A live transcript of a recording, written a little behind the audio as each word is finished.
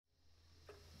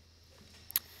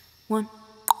1,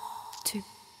 2.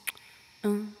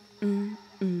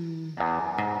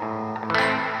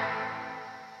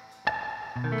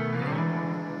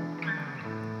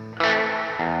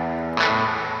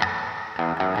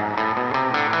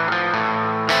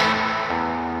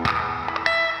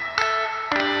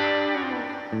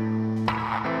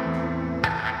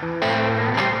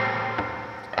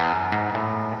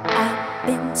 I've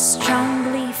been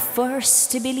strongly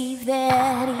forced to believe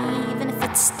that even if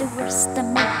it's the worst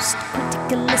and most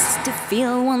ridiculous to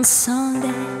feel one song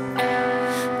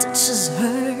that touches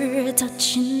her,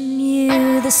 touching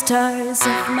you, the stars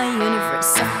of my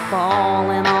universe are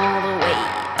falling all the way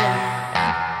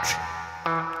down.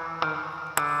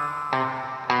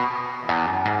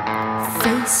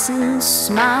 Facing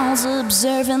smiles,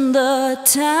 observing the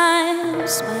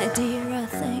times, my dear, I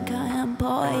think I am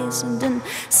poisoned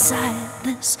inside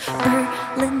this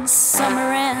Berlin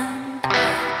summer and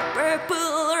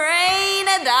purple rain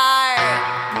and dark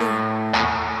blue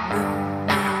moon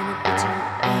and a bitter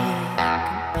ache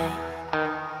and pain.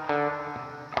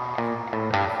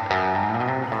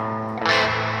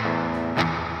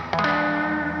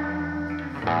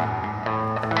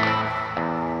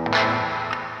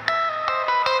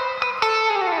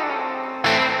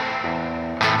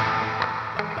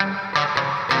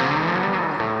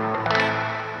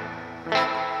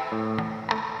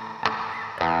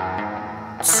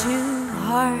 Two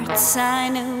hearts I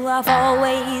knew I've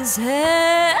always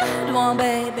had. One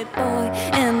baby boy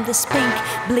in this pink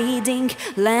bleeding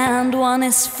land. One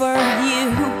is for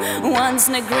you, one's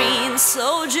in a green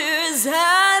soldier's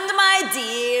hand. My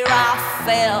dear, I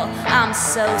fell, I'm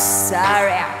so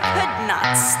sorry I could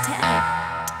not stand.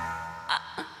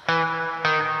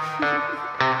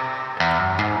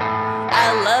 I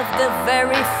love the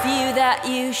very few that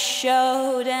you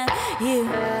showed, and you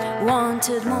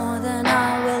wanted more than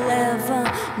I will ever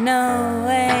know.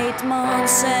 8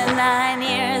 months and 9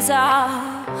 years of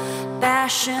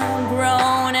passion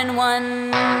grown in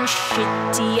one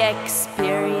shitty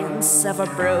experience of a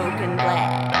broken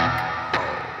black hole.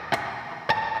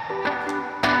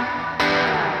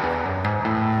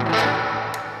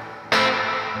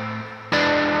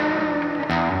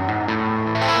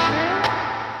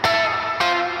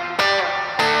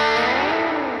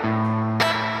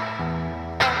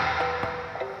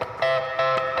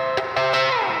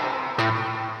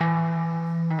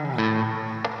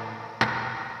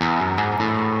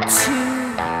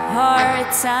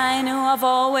 I knew I've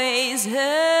always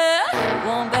had.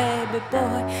 One baby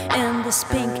boy in this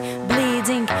pink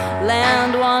bleeding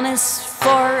land. One is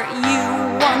for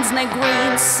you, one's in a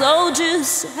green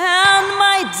soldier's hand.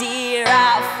 My dear,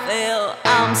 I feel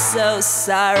I'm so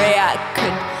sorry I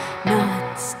could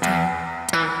not stand.